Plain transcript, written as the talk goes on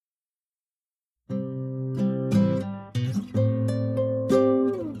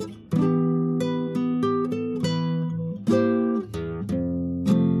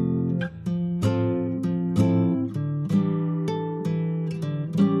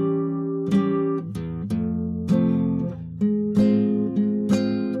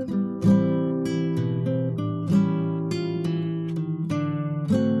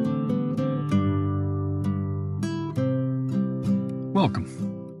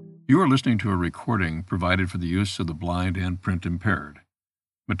You are listening to a recording provided for the use of the blind and print impaired.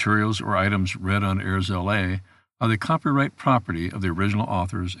 Materials or items read on Airs LA are the copyright property of the original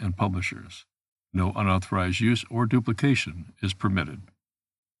authors and publishers. No unauthorized use or duplication is permitted.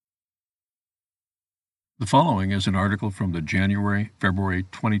 The following is an article from the January-February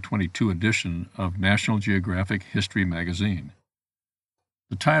 2022 edition of National Geographic History magazine.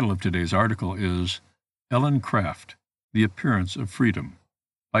 The title of today's article is Ellen Craft, The Appearance of Freedom,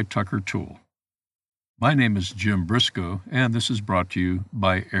 by Tucker Toole. My name is Jim Briscoe, and this is brought to you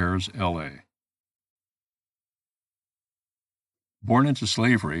by Airs LA. Born into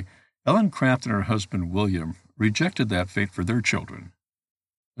slavery, Ellen Craft and her husband William rejected that fate for their children.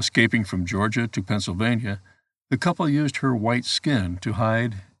 Escaping from Georgia to Pennsylvania, the couple used her white skin to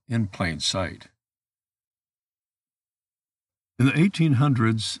hide in plain sight. In the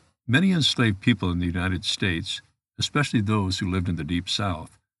 1800s, many enslaved people in the United States, especially those who lived in the Deep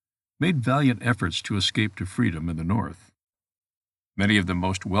South, made valiant efforts to escape to freedom in the North. Many of the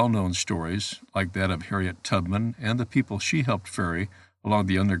most well-known stories, like that of Harriet Tubman and the people she helped ferry along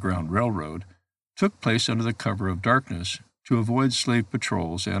the Underground Railroad, took place under the cover of darkness to avoid slave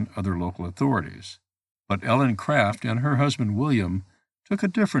patrols and other local authorities. But Ellen Craft and her husband William took a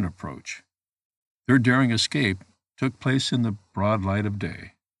different approach. Their daring escape took place in the broad light of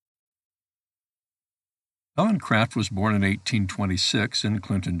day. Ellen Craft was born in 1826 in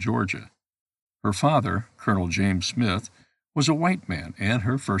Clinton, Georgia. Her father, Colonel James Smith, was a white man and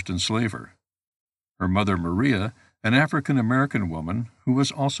her first enslaver. Her mother, Maria, an African-American woman who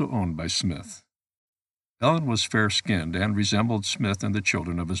was also owned by Smith. Ellen was fair-skinned and resembled Smith and the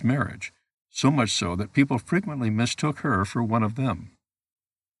children of his marriage, so much so that people frequently mistook her for one of them.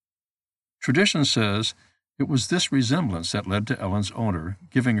 Tradition says it was this resemblance that led to Ellen's owner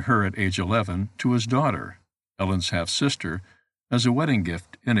giving her at age 11 to his daughter, Ellen's half-sister, as a wedding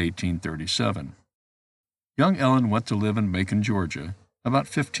gift in 1837. Young Ellen went to live in Macon, Georgia, about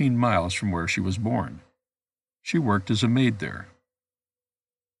 15 miles from where she was born. She worked as a maid there.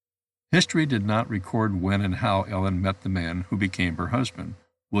 History did not record when and how Ellen met the man who became her husband,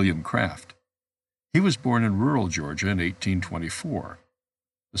 William Craft. He was born in rural Georgia in 1824.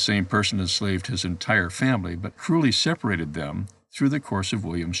 The same person enslaved his entire family but cruelly separated them through the course of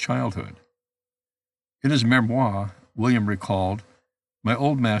William's childhood. In his memoir, William recalled, "My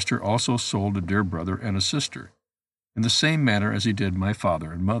old master also sold a dear brother and a sister, in the same manner as he did my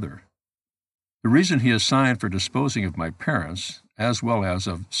father and mother. The reason he assigned for disposing of my parents, as well as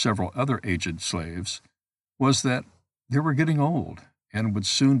of several other aged slaves, was that they were getting old and would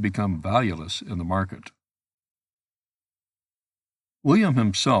soon become valueless in the market." William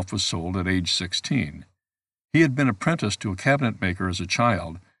himself was sold at age 16. He had been apprenticed to a cabinet maker as a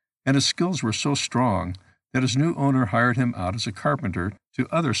child, and his skills were so strong that his new owner hired him out as a carpenter to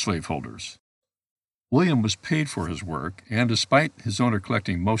other slaveholders. William was paid for his work, and despite his owner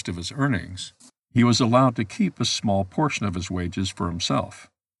collecting most of his earnings, he was allowed to keep a small portion of his wages for himself.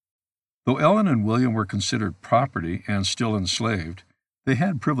 Though Ellen and William were considered property and still enslaved, they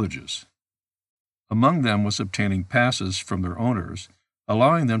had privileges. Among them was obtaining passes from their owners,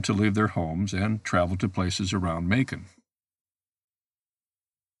 allowing them to leave their homes and travel to places around Macon.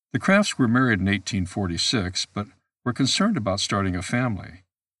 The Crafts were married in 1846, but were concerned about starting a family.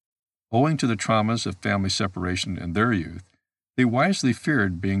 Owing to the traumas of family separation in their youth, they wisely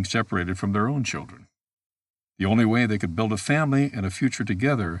feared being separated from their own children. The only way they could build a family and a future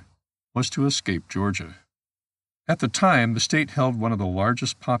together was to escape Georgia. At the time, the state held one of the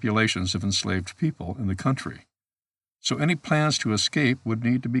largest populations of enslaved people in the country, so any plans to escape would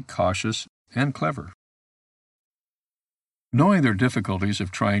need to be cautious and clever. Knowing their difficulties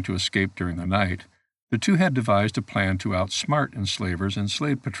of trying to escape during the night, the two had devised a plan to outsmart enslavers and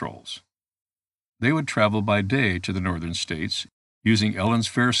slave patrols. They would travel by day to the northern states, using Ellen's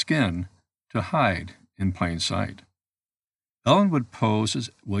fair skin to hide in plain sight. Ellen would pose as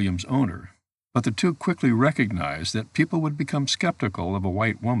William's owner, but the two quickly recognized that people would become skeptical of a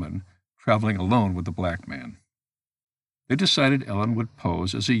white woman traveling alone with a black man. They decided Ellen would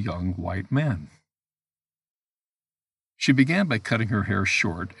pose as a young white man. She began by cutting her hair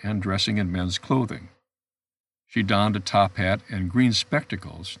short and dressing in men's clothing. She donned a top hat and green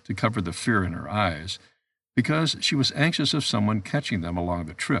spectacles to cover the fear in her eyes, because she was anxious of someone catching them along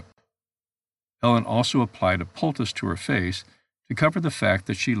the trip. Ellen also applied a poultice to her face to cover the fact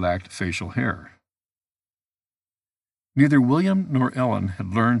that she lacked facial hair. Neither William nor Ellen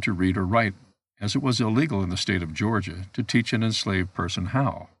had learned to read or write, as it was illegal in the state of Georgia to teach an enslaved person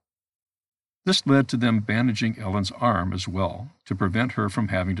how. This led to them bandaging Ellen's arm as well, to prevent her from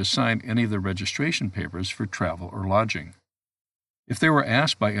having to sign any of the registration papers for travel or lodging. If they were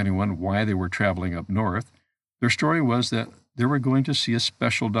asked by anyone why they were traveling up north, their story was that they were going to see a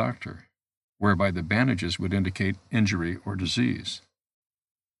special doctor, whereby the bandages would indicate injury or disease.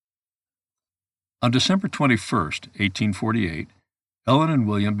 On December 21st, 1848, Ellen and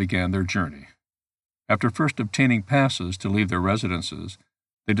William began their journey. After first obtaining passes to leave their residences,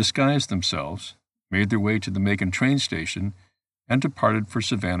 they disguised themselves, made their way to the Macon train station, and departed for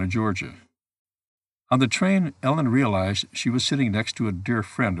Savannah, Georgia. On the train, Ellen realized she was sitting next to a dear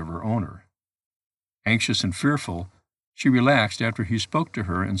friend of her owner. Anxious and fearful, she relaxed after he spoke to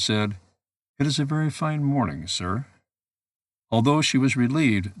her and said, "It is a very fine morning, sir." Although she was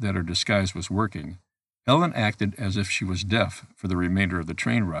relieved that her disguise was working, Ellen acted as if she was deaf for the remainder of the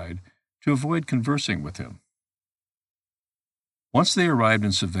train ride to avoid conversing with him. Once they arrived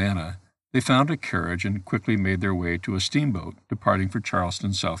in Savannah, they found a carriage and quickly made their way to a steamboat departing for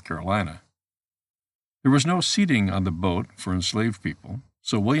Charleston, South Carolina. There was no seating on the boat for enslaved people,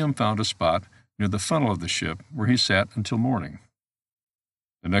 so William found a spot near the funnel of the ship where he sat until morning.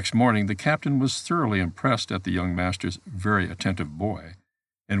 The next morning, the captain was thoroughly impressed at the young master's very attentive boy,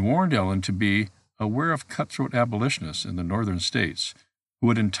 and warned Ellen to be aware of cutthroat abolitionists in the northern states who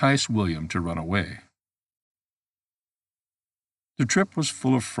would entice William to run away. The trip was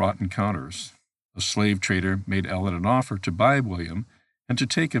full of fraught encounters. A slave trader made Ellen an offer to buy William and to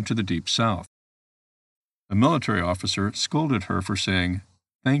take him to the Deep South. A military officer scolded her for saying,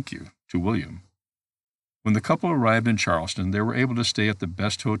 "Thank you," to William. When the couple arrived in Charleston, they were able to stay at the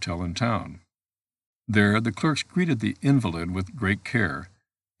best hotel in town. There, the clerks greeted the invalid with great care,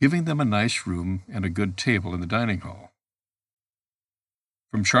 giving them a nice room and a good table in the dining hall.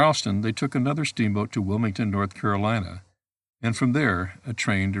 From Charleston, they took another steamboat to Wilmington, North Carolina, and from there a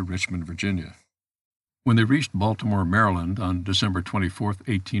train to Richmond, Virginia. When they reached Baltimore, Maryland on December 24,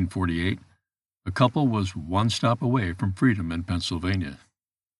 1848, the couple was one stop away from freedom in Pennsylvania.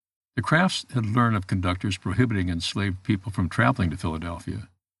 The Crafts had learned of conductors prohibiting enslaved people from traveling to Philadelphia.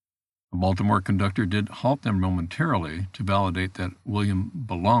 A Baltimore conductor did halt them momentarily to validate that William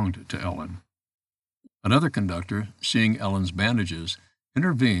belonged to Ellen. Another conductor, seeing Ellen's bandages,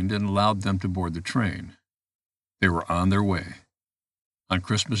 intervened and allowed them to board the train. They were on their way. On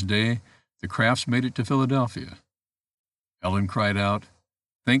Christmas Day, the Crafts made it to Philadelphia. Ellen cried out,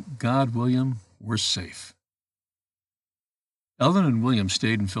 "Thank God, William, we're safe." Ellen and William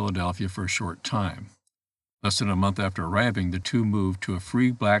stayed in Philadelphia for a short time. Less than a month after arriving, the two moved to a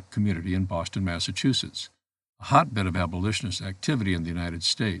free black community in Boston, Massachusetts, a hotbed of abolitionist activity in the United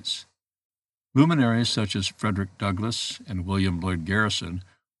States. Luminaries such as Frederick Douglass and William Lloyd Garrison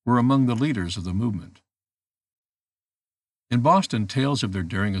were among the leaders of the movement. In Boston, tales of their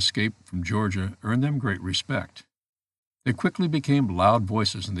daring escape from Georgia earned them great respect. They quickly became loud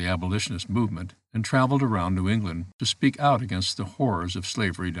voices in the abolitionist movement and traveled around New England to speak out against the horrors of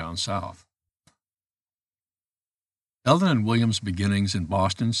slavery down south. Ellen and William's beginnings in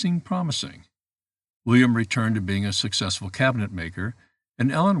Boston seemed promising. William returned to being a successful cabinet maker,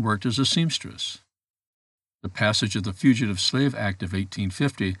 and Ellen worked as a seamstress. The passage of the Fugitive Slave Act of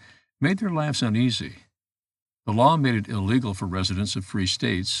 1850 made their lives uneasy. The law made it illegal for residents of free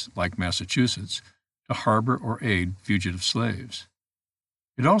states, like Massachusetts, to harbor or aid fugitive slaves.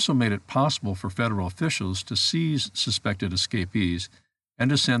 It also made it possible for federal officials to seize suspected escapees and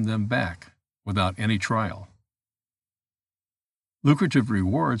to send them back without any trial. Lucrative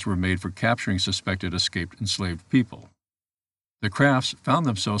rewards were made for capturing suspected escaped enslaved people. The Crafts found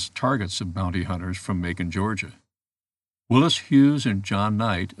themselves targets of bounty hunters from Macon, Georgia. Willis Hughes and John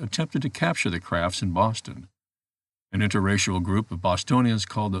Knight attempted to capture the Crafts in Boston. An interracial group of Bostonians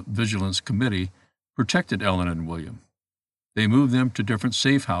called the Vigilance Committee protected Ellen and William. They moved them to different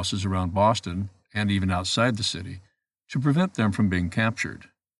safe houses around Boston and even outside the city to prevent them from being captured.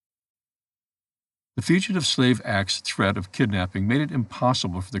 The Fugitive Slave Act's threat of kidnapping made it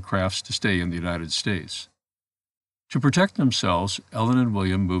impossible for the Crafts to stay in the United States. To protect themselves, Ellen and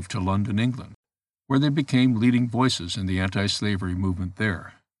William moved to London, England, where they became leading voices in the anti-slavery movement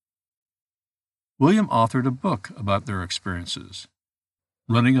there. William authored a book about their experiences,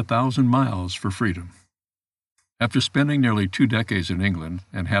 Running 1,000 Miles for Freedom. After spending nearly 2 decades in England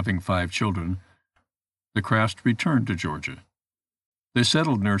and having 5 children, the Crafts returned to Georgia. They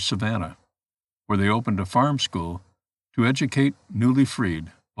settled near Savannah, where they opened a farm school to educate newly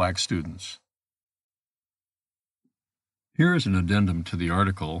freed black students. Here is an addendum to the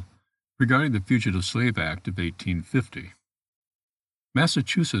article regarding the Fugitive Slave Act of 1850.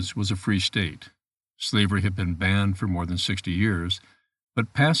 Massachusetts was a free state. Slavery had been banned for more than 60 years,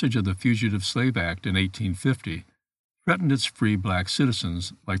 but passage of the Fugitive Slave Act in 1850 threatened its free black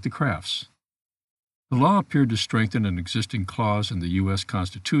citizens like the Crafts. The law appeared to strengthen an existing clause in the U.S.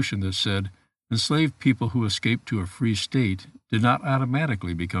 Constitution that said enslaved people who escaped to a free state did not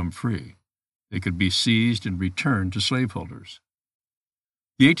automatically become free. They could be seized and returned to slaveholders.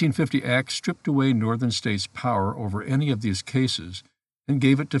 The 1850 Act stripped away Northern states' power over any of these cases and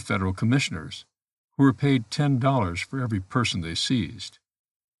gave it to federal commissioners, who were paid $10 for every person they seized.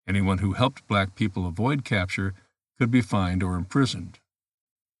 Anyone who helped black people avoid capture could be fined or imprisoned.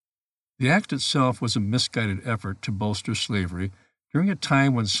 The act itself was a misguided effort to bolster slavery during a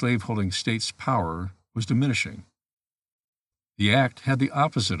time when slaveholding states' power was diminishing. The act had the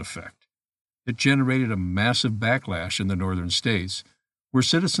opposite effect. It generated a massive backlash in the northern states, where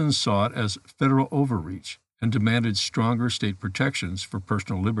citizens saw it as federal overreach and demanded stronger state protections for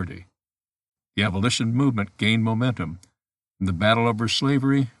personal liberty. The abolition movement gained momentum, and the battle over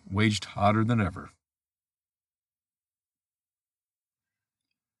slavery waged hotter than ever.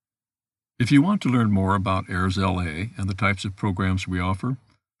 If you want to learn more about AIRS LA and the types of programs we offer,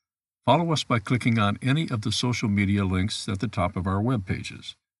 follow us by clicking on any of the social media links at the top of our web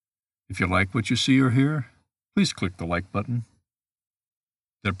pages. If you like what you see or hear, please click the like button.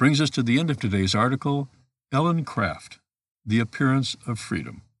 That brings us to the end of today's article, Ellen Craft, The Appearance of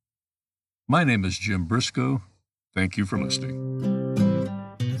Freedom. My name is Jim Briscoe. Thank you for listening.